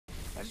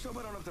I just hope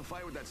I don't have to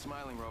fight with that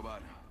smiling robot.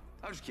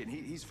 I'm just kidding.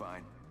 He's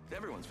fine.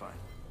 Everyone's fine.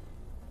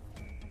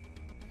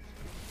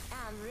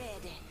 I'm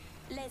ready.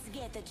 Let's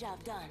get the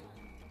job done.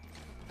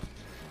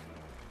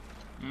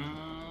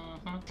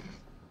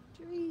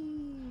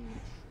 Tree.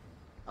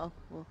 Oh,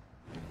 well.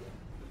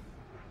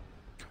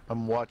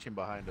 I'm watching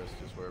behind us,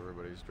 just where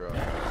everybody's dropped.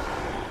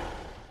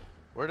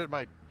 Where did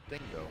my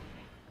thing go?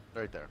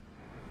 Right there.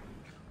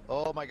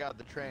 Oh my god,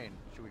 the train.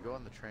 Should we go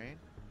on the train?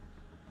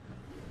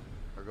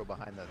 Or go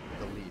behind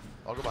the leaf?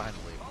 I'll go behind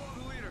the leaf.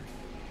 Follow the leader.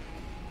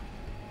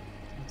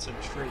 It's a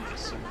tree,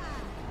 so...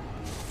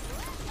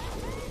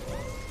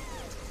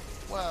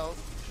 Well,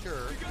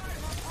 sure.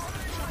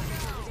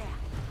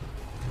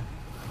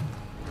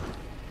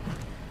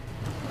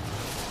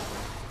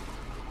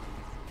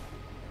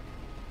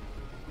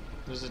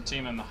 There's a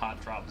team in the hot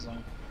drop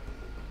zone.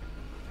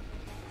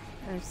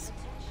 There's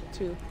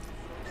two.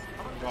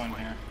 I'm going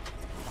here.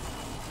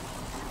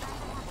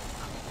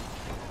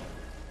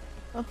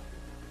 Oh,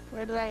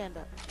 where did I end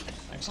up?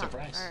 Next to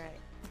Bryce. Alright.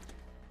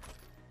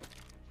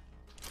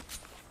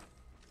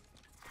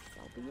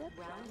 I'll be up.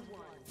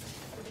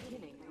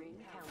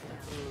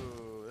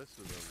 Ooh, this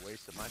is a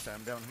waste of my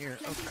time down here.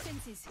 Planting Okay.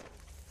 fences.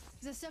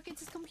 The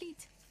circuit is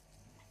complete.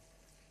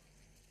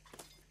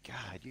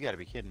 God, you gotta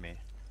be kidding me.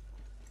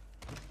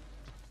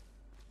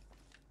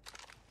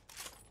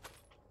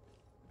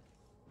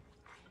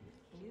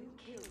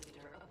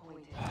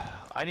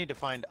 I need to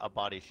find a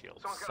body shield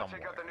Someone's gotta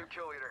take out the somewhere. new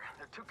kill leader.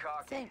 They're too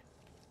cocky. Same.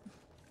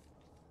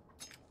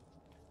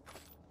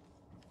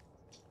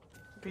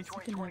 Guess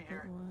you can have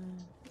that one,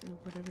 or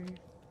whatever.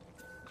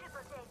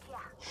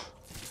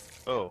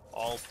 Oh,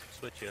 I'll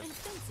switch you. And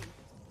fencing.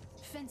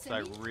 Fence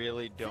I them in.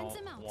 really don't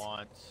them out.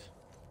 want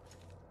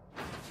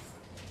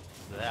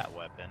that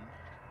weapon.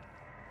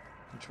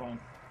 Which one?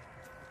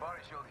 Body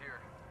shield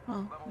here.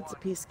 Oh, Level it's a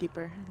 1.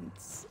 peacekeeper.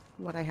 It's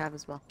what I have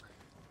as well.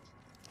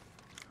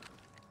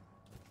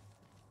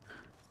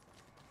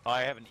 Oh,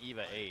 I have an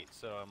EVA 8,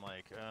 so I'm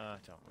like, I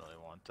don't really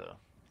want to.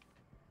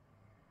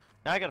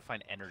 Now I gotta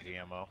find energy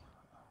ammo.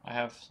 I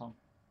have some.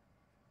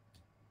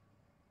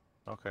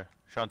 Okay,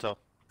 Chantel.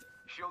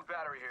 Shield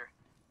battery here.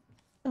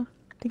 Oh,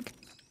 think.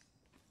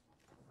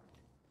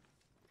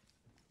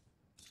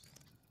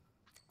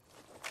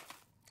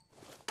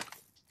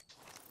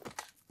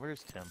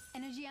 Where's Tim?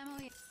 Energy ammo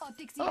here.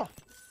 Optics here. Oh,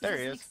 there he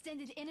There's an is.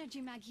 extended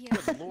energy mag here.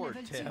 Good lord,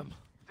 Level 2. Tim.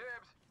 Dibs.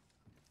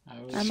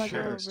 I was I'm gonna go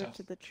sure over stuff.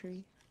 to the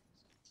tree.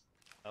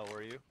 Oh,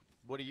 were you?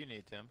 What do you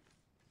need, Tim?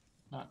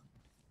 Not.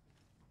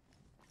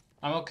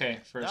 I'm okay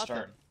for a Nothing.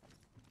 start.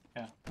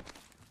 Yeah.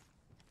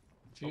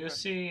 If you Okay.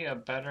 see a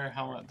better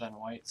helmet than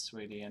white,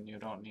 sweetie, and you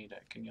don't need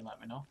it, can you let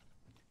me know?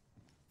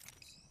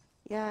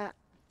 Yeah,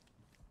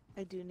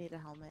 I do need a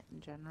helmet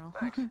in general.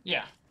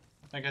 Yeah.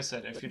 Like I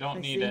said, if But you don't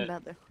I need see it,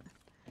 another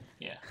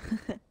yeah.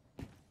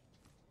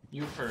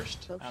 You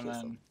first, Oh, and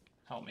shizzle. then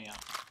help me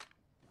out.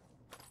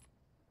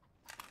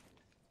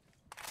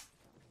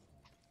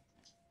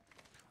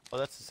 Oh,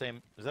 that's the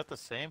same. Is that the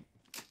same?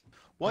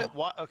 What? No.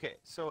 What? Okay,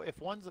 so if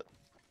one's.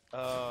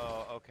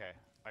 Oh, okay.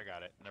 I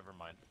got it. Never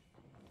mind.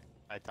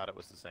 I thought it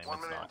was the same. 1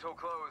 It's minute not. until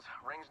close.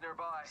 Rings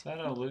nearby. Is that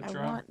a loot I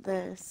drone? want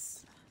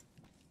this.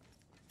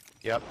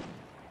 Yep.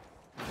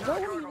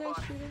 What were you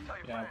guys shooting? Tell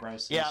your Yeah,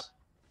 friends. Bryce. Yep.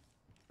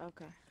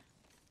 Okay.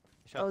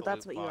 Shot Oh, the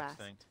that's loot what you box asked.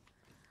 thing.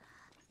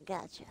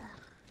 Gotcha.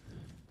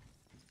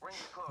 Rings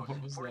close.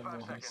 What was that 45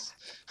 noise? seconds.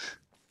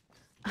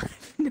 I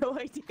have no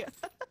idea.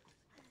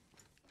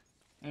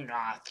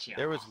 Gotcha.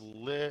 There was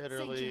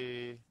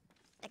literally.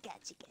 I got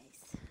you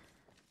guys.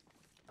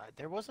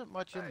 There wasn't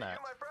much in Hey, that.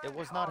 you, my friend? It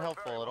was not Oh,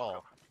 helpful very at all.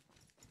 welcome.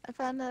 I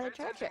found Pay another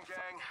attention, treasure.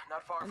 gang.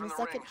 Not far And from the the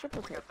second ring.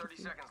 triple We take. got 30 If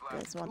you seconds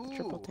guys left. want the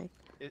triple Ooh. take.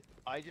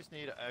 I just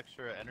need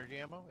extra energy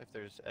ammo, if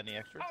there's any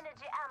extras.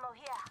 Energy ammo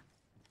here.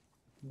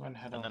 I'm going to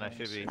head And then I over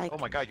should be. I Oh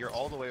my god, you're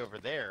all the way over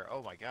there.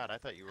 Oh my god, I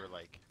thought you were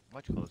like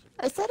much closer.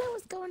 I said I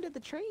was going to the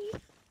tree.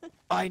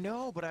 I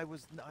know, but I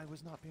was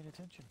not paying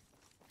attention.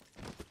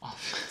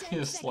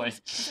 Obviously.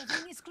 The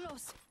ring is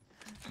close.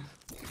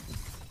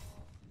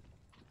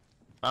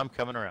 I'm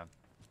coming around.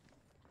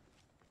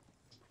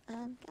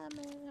 I'm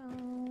coming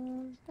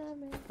home,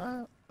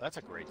 coming That's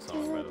a great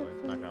song, by the way.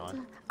 Not gonna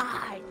lie.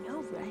 I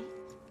know, right?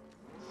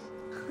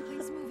 The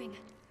ring's moving.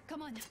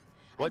 Come on.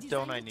 What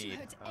don't I designed it to need?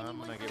 hurt I'm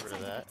anyone gonna get rid of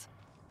outside that. it.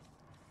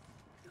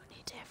 You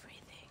need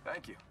everything.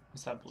 Thank you.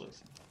 What's that blue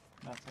thing?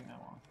 Nothing I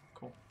want.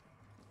 Cool.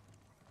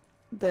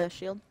 The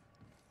shield.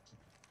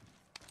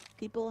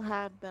 People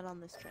have been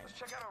on this train. Let's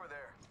check out over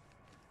there.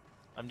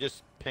 I'm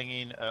just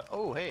pinging.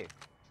 Oh, hey.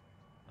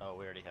 Oh,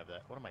 we already have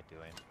that. What am I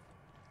doing?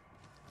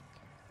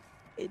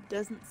 It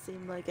doesn't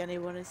seem like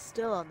anyone is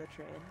still on the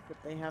train, but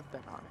they have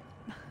been on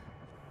it.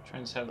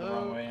 Trains head the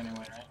wrong way anyway,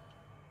 right?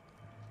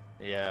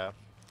 Yeah.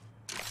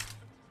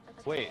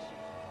 Wait.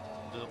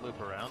 Does it loop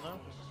around though?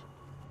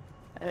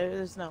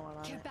 There's no one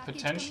on Get it. back into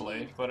the Potentially,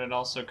 lead. but it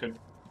also could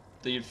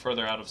lead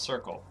further out of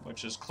circle,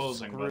 which is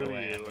closing by the Screw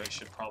way, you. and we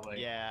should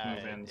probably Yeah,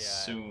 move in yeah.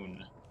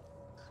 soon.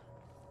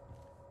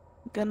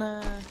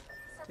 Gonna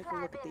take a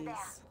look at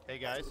these. Hey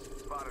guys,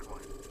 Spotted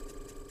one.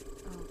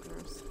 Oh,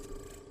 gross.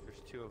 there's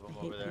two of them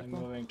I hate over there. Are you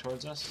moving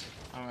towards us?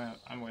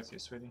 I'm with you,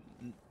 sweetie.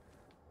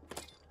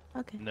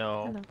 Okay.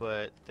 No, Hello.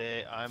 but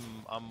I'm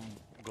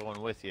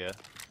going with you.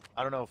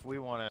 I don't know if we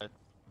want to.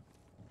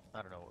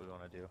 I don't know what we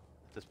want to do at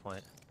this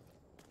point.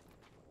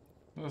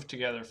 Move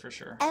together for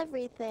sure.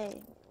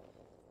 Everything.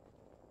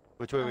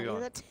 Which way are we Oh,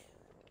 going? that-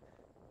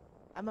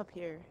 I'm up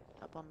here,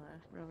 up on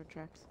the railroad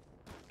tracks.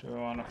 Do we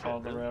want to follow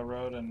the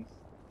railroad and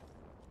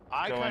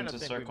I go kind of into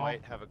think we circle?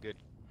 might have a good.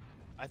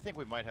 I think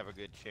we might have a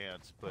good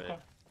chance, but Okay.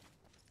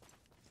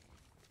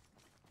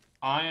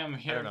 I am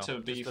here know, to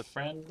be just a-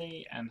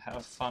 friendly and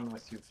have fun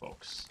with you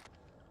folks.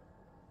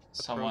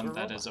 Someone Kroger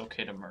that robot. is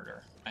okay to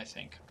murder, I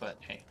think. But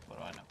hey, what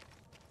do I know?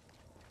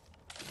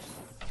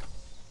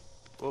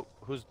 oh,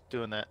 who's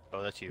doing that?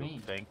 Oh, that's you. Me.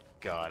 Thank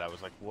God. I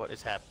was like, what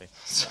is happening?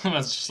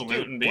 Someone's just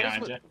looting what is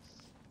behind with- you.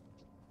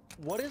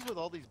 What is with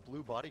all these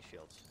blue body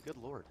shields? Good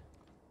lord.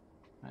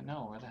 I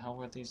know. Where the hell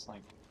were these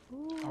like?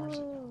 Hours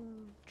ago.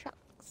 Ooh,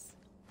 trucks.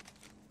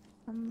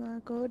 I'm gonna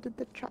go to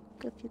the truck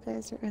if you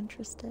guys are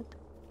interested.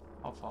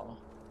 I'll follow.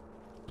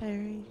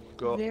 Very,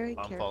 Go. very I'm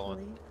carefully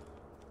following.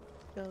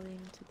 going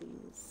to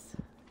these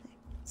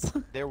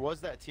things. There was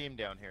that team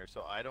down here,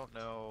 so I don't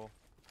know.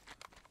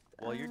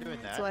 While you're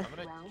doing that, so I- I'm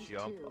gonna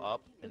jump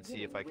up and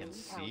see if I can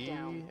see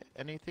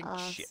anything.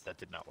 Shit, that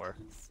did not work.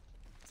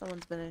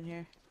 Someone's been in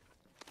here.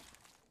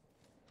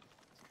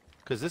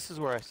 Because this is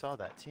where I saw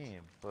that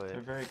team, but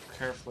They're very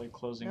carefully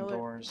closing No, it-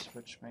 doors,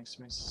 which makes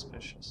me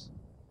suspicious.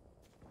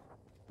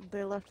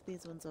 They left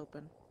these ones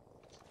open.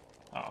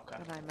 Oh, okay.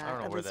 That I'm I at. don't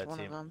know At where least that one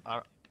team. of them.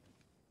 I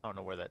don't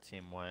know where that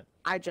team went.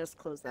 I just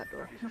closed that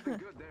door. Pretty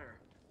good there.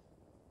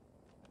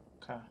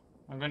 Okay.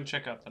 I'm gonna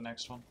check out the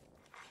next one.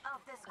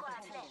 Of the squad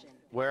left.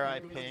 Where I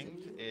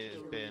pinged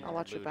is been I'll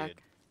watch your looted.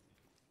 back.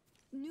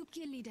 New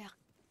kill leader.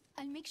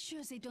 I'll make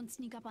sure they don't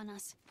sneak up on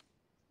us.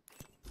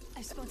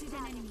 I've spotted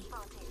an enemy.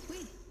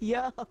 Wait,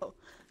 Yo,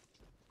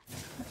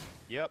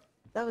 Yep,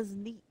 that was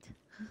neat.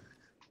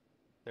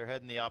 they're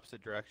heading the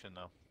opposite direction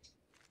though.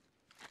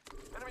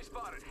 Enemy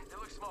spotted. They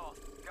look small.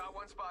 Got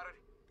one spotted.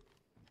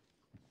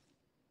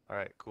 All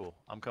right, cool.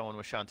 I'm going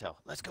with Chantel.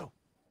 Let's go.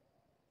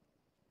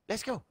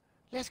 Let's go.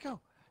 Let's go.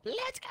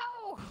 Let's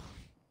go.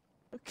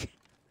 Okay.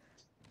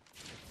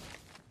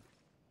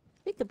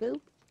 Peekaboo.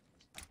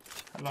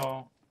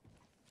 Hello.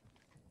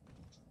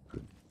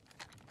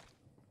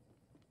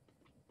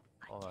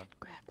 Hold on.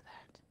 Grab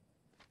that.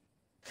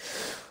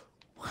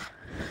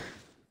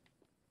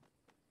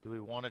 Do we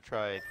want to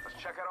try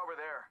Let's check out over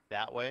there.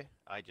 that way?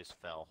 I just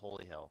fell.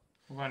 Holy hell.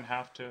 We're going to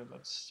have to.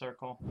 Let's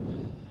circle.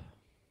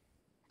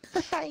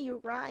 You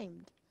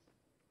rhymed.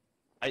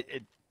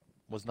 It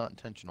was not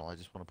intentional. I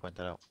just want to point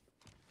that out.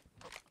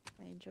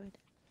 I enjoyed it.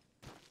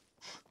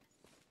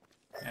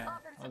 Yeah. Open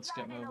Let's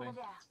supply get bin over moving.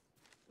 there.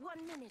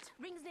 1 minute.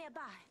 Rings nearby.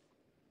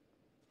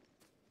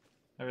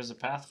 There was a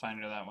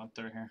pathfinder that went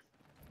through here.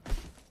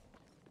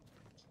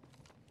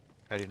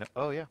 How do you know?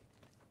 Oh yeah.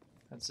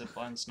 That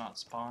zipline's not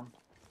spawned.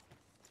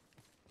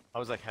 I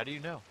was like, how do you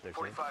know? There's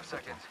 45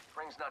 seconds.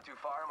 Ring's not too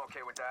far. I'm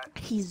okay with that.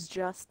 He's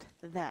just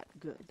that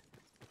good.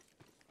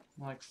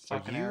 I'm like Are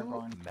fucking you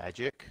airborne.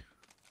 magic?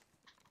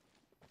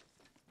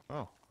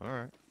 Oh, all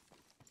right.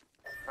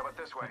 How about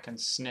this way? I can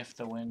sniff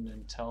the wind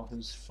and tell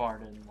who's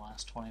farted in the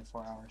last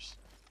 24 hours.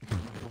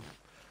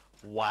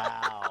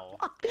 Wow.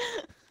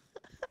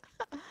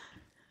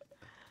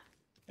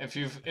 If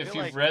you've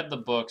like- read the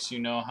books, you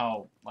know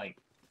how like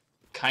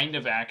kind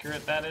of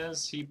accurate that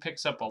is. He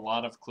picks up a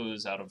lot of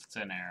clues out of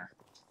thin air.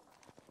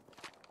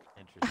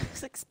 I Interesting.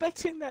 was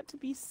expecting that to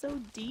be so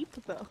deep,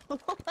 though.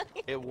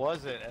 It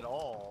wasn't at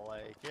all.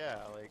 Like, yeah,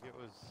 like it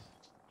was.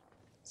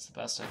 It's the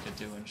best I could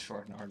do in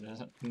short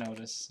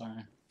notice.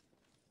 Sorry.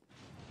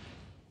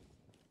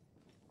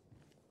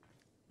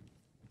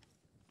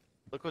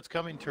 Look what's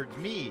coming towards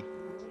me.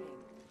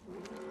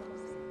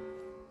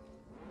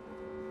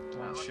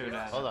 Don't shoot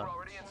at Hold it. on. We're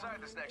already inside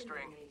this next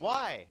ring.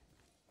 Why?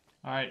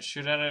 Alright,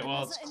 shoot at it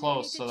while it's Another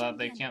close so elevator that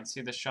they champion. can't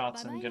see the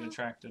shots and Bye-bye get now.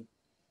 attracted.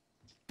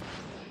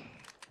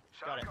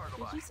 Shot Got a it. cargo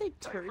Did by. you say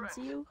Tell your turds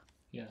friends. you?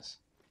 Yes.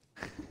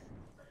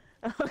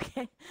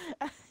 Okay.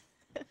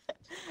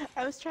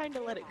 I was trying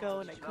to let it go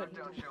and I couldn't.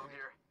 Knockdown shield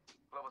here.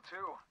 Level 2.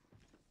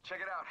 Check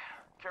it out.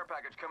 Care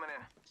package coming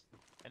in.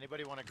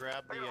 Anybody want to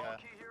grab I the got a whole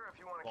key here if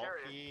you want to vault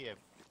carry it. key? If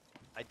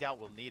I doubt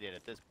we'll need it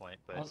at this point,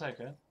 but Was that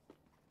good?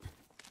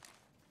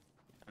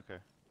 okay.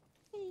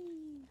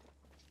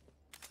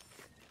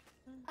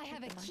 I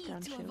have a key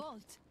Knockdown to a shield.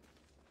 vault.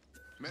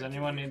 Does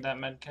anyone need that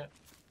med kit?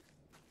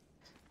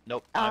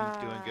 Nope, I'm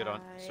doing good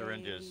on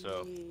syringes,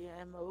 so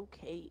I am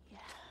okay.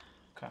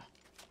 Okay.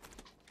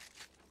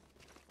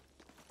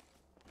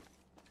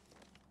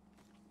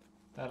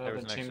 That There other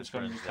was an extra team's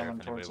going to be syringe there coming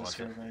if towards anybody us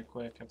here wants very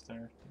quick if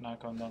they're not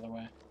going the other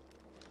way.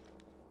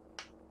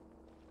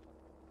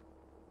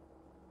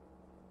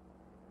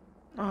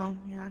 Oh,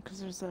 yeah, because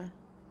there's a.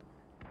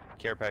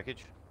 care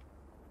package.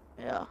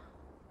 Yeah.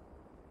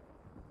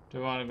 Do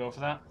we want to go for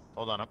that?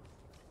 Hold on up.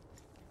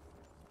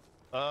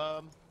 I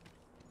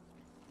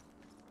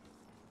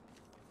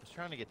was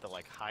trying to get the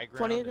like high If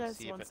one of ground you and guys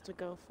see if wants it. to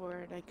go for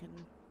it, I can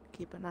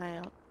keep an eye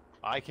out.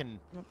 I can.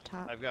 Up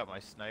top. I've got my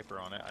sniper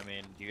on it. I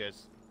mean, do you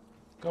guys?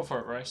 Go for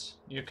it, Royce.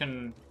 You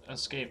can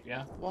escape,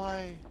 yeah?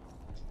 Why?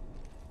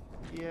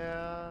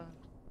 Yeah,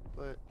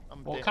 but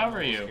We'll I'm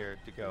cover a little you. scared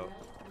to go.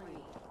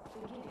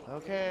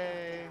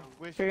 Okay.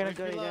 If you're gonna wish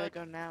go, me you gotta luck.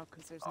 go now,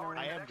 because there's no.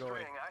 I am Next going.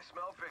 ring, I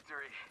smell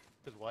victory.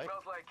 Cause what?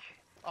 Smells like.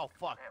 Oh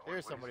fuck! Man, There's what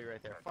is somebody it?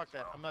 right there. Grab Fuck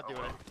this that! phone. I'm not Oh,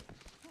 doing well. it.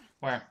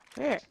 Where?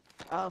 Where?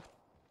 Oh.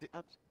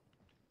 Up.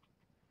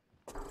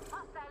 Hostile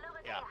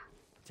over Yeah. there.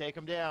 Take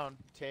him down.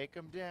 Take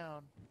him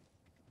down.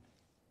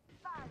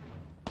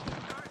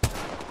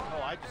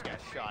 Oh, I just got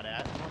shot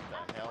at.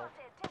 What the hell?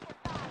 Taking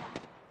fire.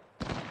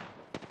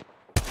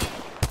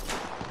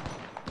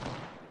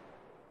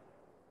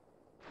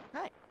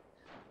 Hi.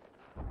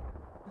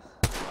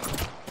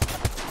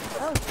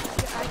 Oh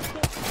shit! I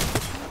can't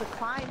do the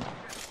climb.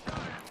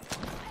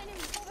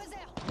 Enemy over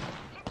there.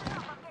 Listen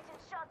up, I'm getting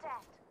shot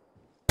at.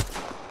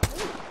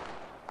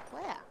 Ooh.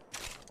 Where?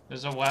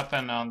 There's a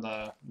weapon on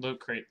the loot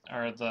crate,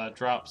 or the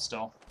drop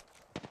still.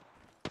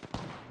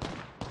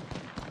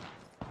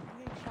 I'm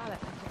getting shot at. I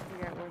can't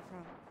figure out where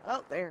from.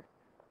 Oh, there.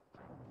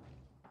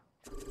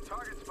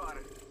 Target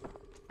spotted.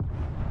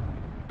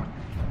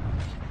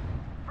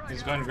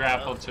 He's going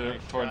grapple to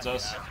Nice towards shot,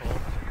 us. you asshole.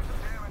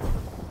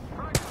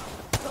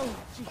 Oh,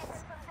 jeez.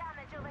 Some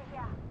damage over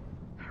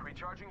here.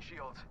 Recharging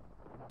shields.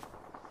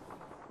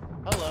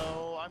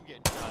 Hello, I'm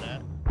getting shot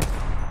at.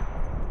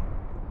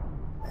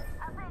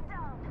 I've been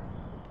down.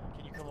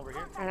 Can you come over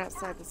here? Right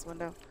outside this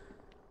window.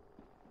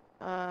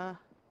 Hold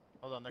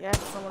on. There. Yeah,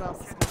 someone else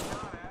is coming.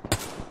 Shot at.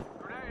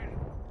 Grenade.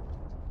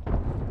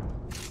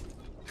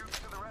 Dukes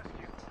to the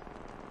rescue.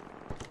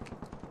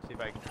 See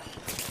if I can.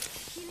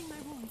 Healing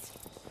my wounds.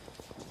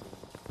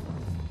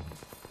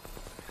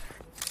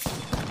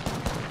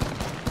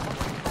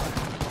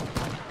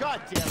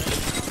 God damn it!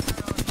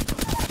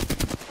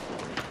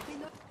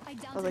 I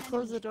downed Oh, they an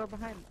closed the enemy. door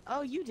behind me.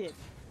 Oh, you did.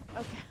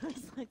 Okay, I was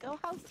like, oh,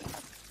 how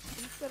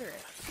considerate.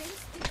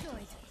 Fence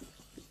deployed.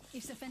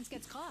 If the fence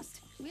gets crossed,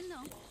 we'll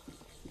know.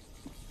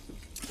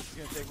 It's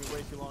gonna take me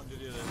way too long to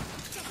do this.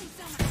 Dropping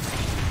someone.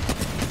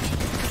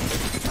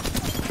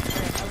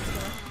 Alright, I was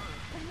gonna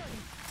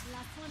Reloading.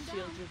 Last one down.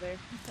 shield you there.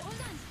 Hold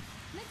on.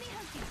 Let me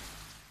help you.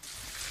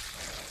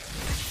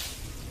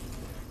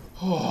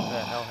 What the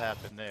hell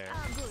happened there?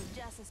 Oh, good,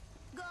 Justice.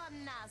 Go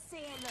on now,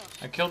 say hello.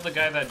 I killed the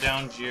guy that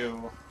downed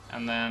you,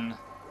 and then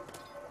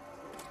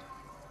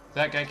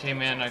that guy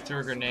came in. I threw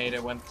a grenade.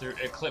 It went through.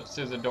 It clipped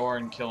through the door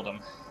and killed him.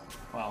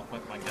 Well,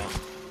 with my gun. Did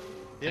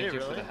Thank it you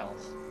for really? the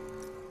health.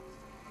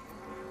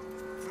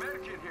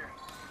 Medkit here.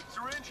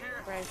 Syringe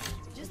here. Bryce,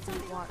 Just if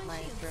something you want with my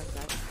my shield. drug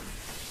back.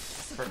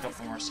 For a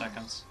couple more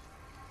seconds.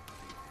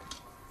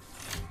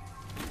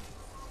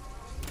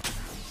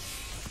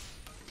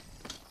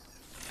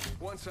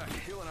 One sec.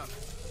 Healing up.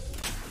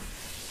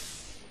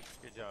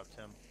 Good job,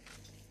 Tim.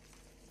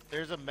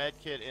 There's a med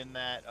kit in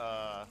that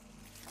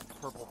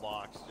purple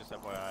box, just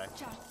FYI.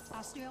 Charge.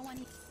 Astro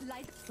one.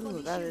 Light. Ooh,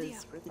 body that shield is here.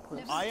 really close.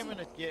 Level I'm two.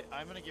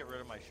 gonna get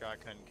rid of my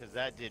shotgun because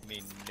that did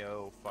me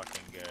no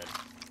fucking good.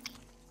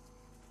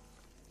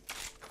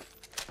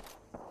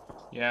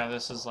 Yeah,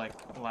 this is like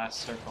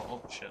last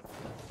circle. Oh shit.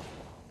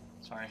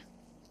 Sorry.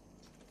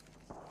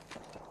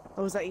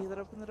 Oh, was that you that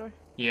opened the door?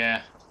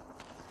 Yeah.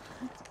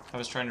 I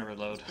was trying to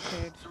reload.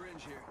 Prepared.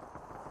 Syringe here.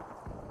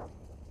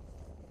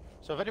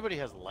 So if anybody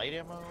has light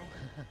ammo,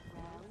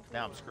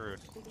 now I'm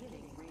screwed.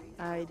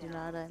 I do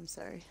not, I'm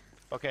sorry.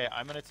 Okay,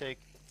 I'm gonna take.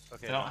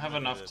 Okay, I don't I'm have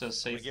gonna do enough to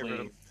this. I'm gonna get rid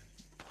safely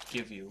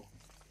give you.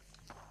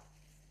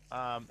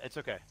 It's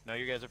okay. No,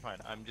 you guys are fine.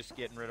 I'm just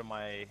getting rid of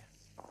my.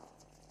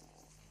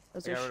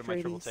 Those I are got rid of my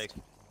straight triple east. take.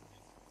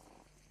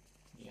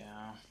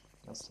 Yeah,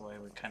 that's the way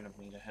we kind of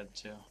need to head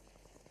to.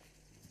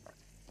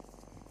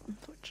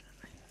 Unfortunately.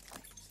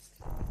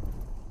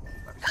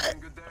 Might be something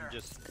good there. I'm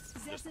just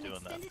There's an doing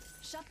that. extended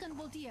shotgun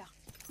bolt here.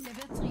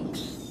 Level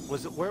 3.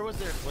 Was it? Where was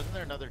there? Wasn't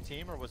there another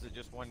team, or was it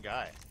just one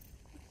guy?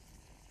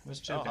 It was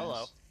two Oh, guys.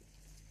 hello.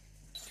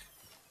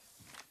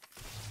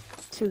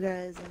 2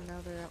 guys, and now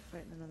they're out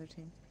fighting another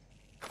team.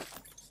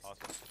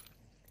 Awesome.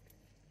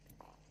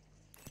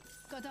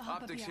 Got a hop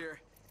up Optics here.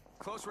 here.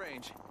 Close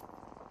range.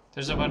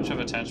 There's a bunch of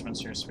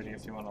attachments here, sweetie,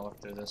 if you want to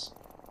look through this.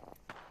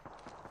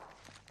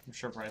 I'm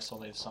sure Bryce will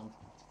leave some.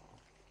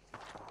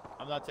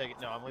 I'm not taking.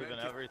 No, I'm leaving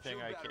Medkit. everything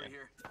Shield I battery can.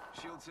 Here.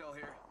 Shield cell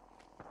here.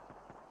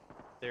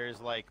 There's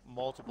like 1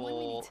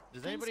 multiple. minute.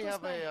 Does Fence anybody goes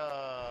have by.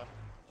 a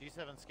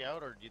G7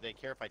 Scout, or do they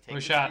care if I take Who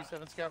the shot?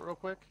 G7 Scout real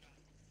quick?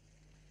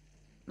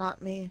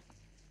 Not me.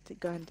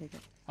 Go ahead and take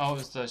it. Oh,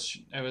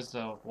 it was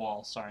the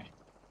wall. Sorry,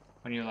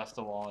 when you left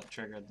the wall, it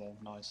triggered the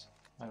noise.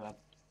 My bad.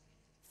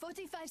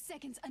 45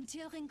 seconds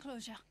until ring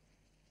closure.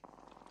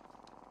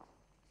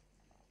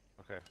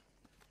 Okay.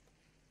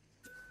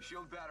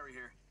 Shield battery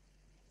here.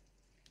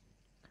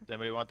 Does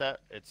anybody want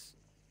that? It's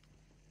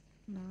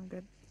No, I'm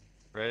good.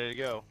 ready to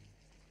go.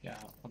 Yeah,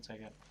 I'll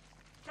take it.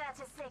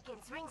 30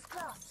 seconds. Rings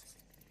close.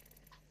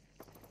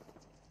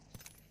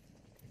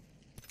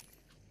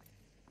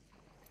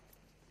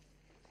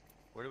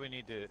 Where do we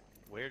need to?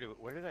 Where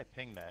did I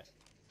ping that?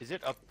 Is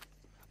it up?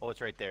 Oh,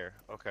 it's right there.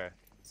 Okay.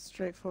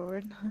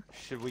 Straightforward.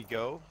 Should we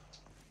go?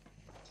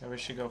 Yeah, we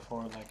should go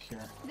forward like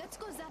here. Let's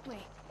go that way.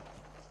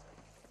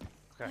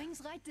 Okay.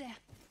 Rings right there.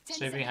 10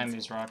 Stay behind seconds.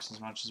 these rocks as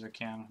much as we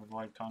can.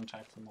 Avoid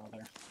contact from the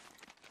other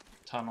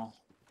tunnel.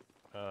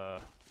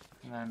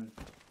 And then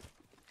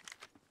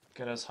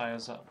get as high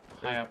as up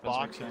as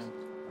we can.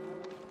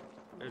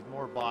 There's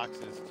more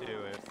boxes too.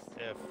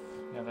 If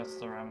Yeah, that's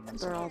the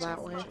remnants They're all of that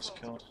what way. we just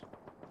killed.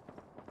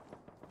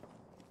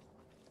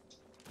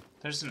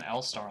 There's an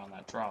L star on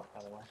that drop,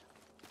 by the way.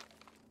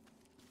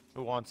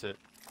 who wants it?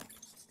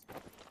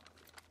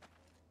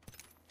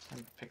 Let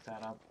me pick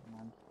that up and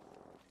then.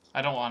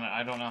 I don't want it.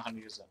 I don't know how to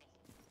use it.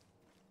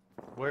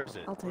 Where's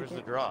it? I'll take Where's the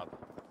it. drop?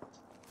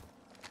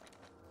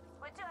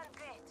 We're doing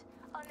great.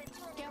 Only 2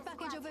 Care minutes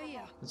package over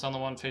here. It's on the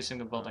one facing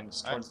the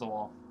buildings, towards the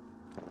wall.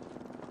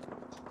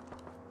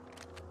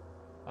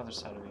 Other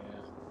side of you, yeah.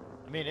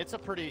 I mean, it's a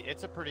pretty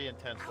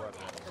intense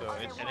weapon. So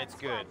it's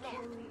good.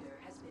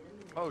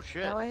 Oh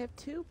shit! Now I have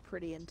 2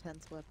 pretty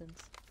intense weapons.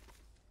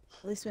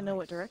 At least we know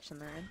what direction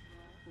they're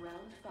in. Round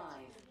 5.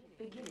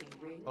 Beginning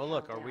ring Oh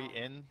look, are we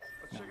countdown. in?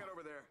 Let's check out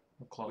over there.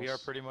 We're close. We are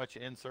pretty much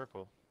in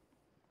circle.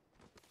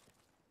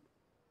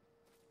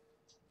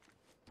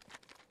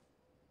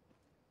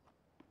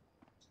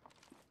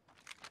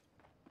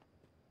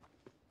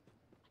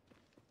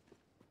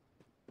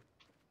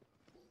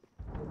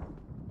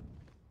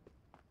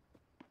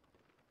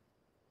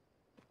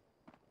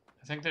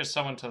 I think there's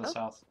someone to the Oh.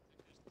 south.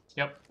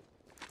 Yep.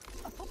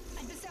 Oh,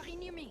 adversary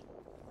near me.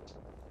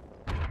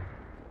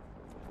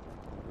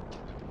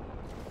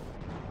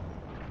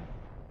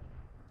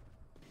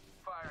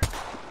 Fire.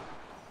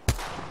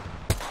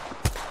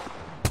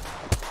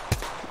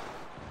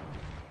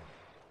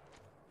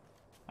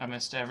 I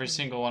missed every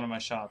single one of my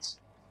shots.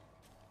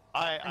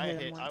 I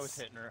hit him I was once.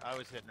 hitting her. I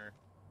was hitting her.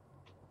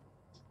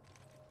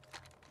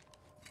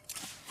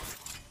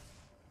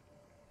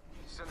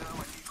 Sending out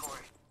my decoy.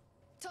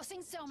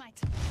 Tossing thermite.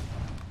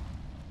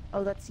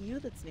 Oh, that's you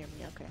that's near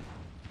me. Okay.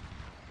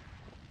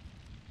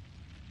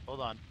 Hold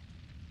on.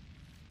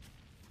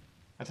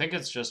 I think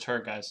it's just her,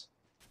 guys.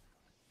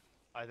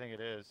 I think it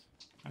is.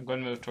 I'm going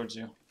to move towards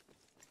you.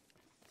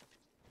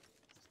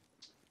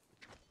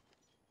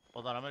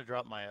 Hold on. I'm gonna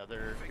drop my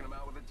other. Taking him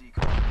out with a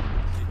decoy.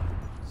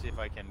 See if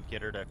I can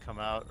get her to come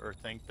out or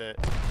think that.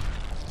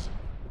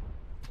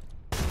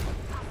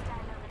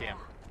 Damn.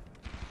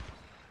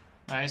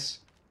 Nice.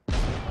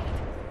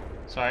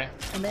 Sorry. I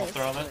I'll missed.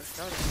 throw so I that.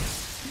 started.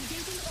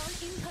 Negating all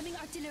incoming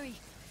artillery.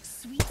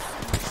 Sweet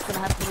sound. Just gonna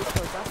have to move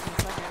towards us in a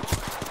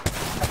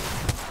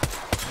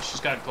second. She's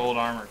got gold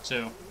armor,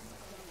 too.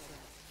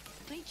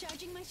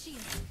 Recharging my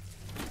shield.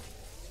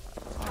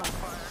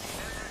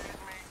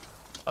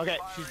 Okay,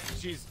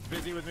 she's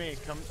busy with me.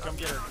 Come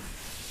get her.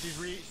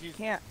 She's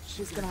Can't.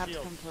 She's gonna have to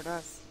shield. come toward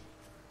us.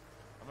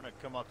 I'm gonna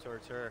come up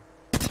towards her.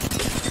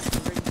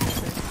 Ring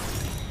closer.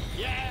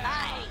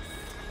 Yeah!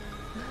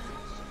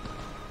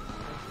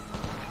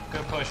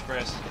 Good push,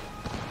 Chris.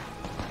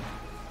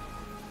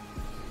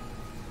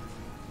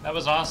 That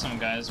was awesome,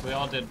 guys. We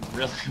all did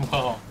really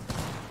well.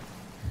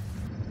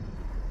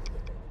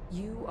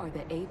 You are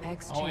the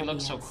Apex Oh, he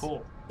looks so champions.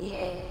 cool.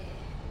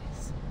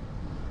 Yes.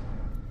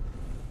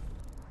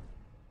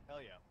 Hell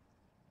yeah.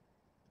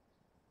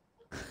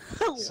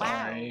 Wow.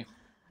 Sorry.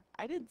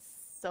 I did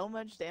so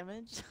much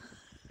damage.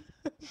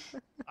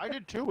 I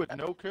did too with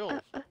no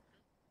kills.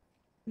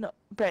 No,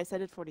 Bryce, I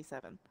did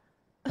 47.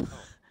 I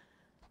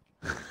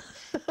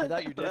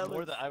thought you did That more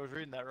was- than I was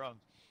reading that wrong.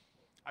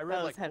 I read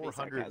That like was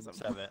heavy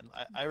 407.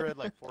 I read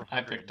like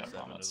I picked up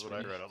on 407 it, is what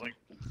I sweetie. read. I was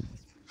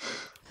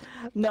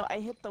like, No, I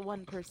hit the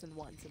one person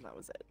once and that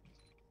was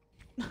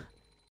it.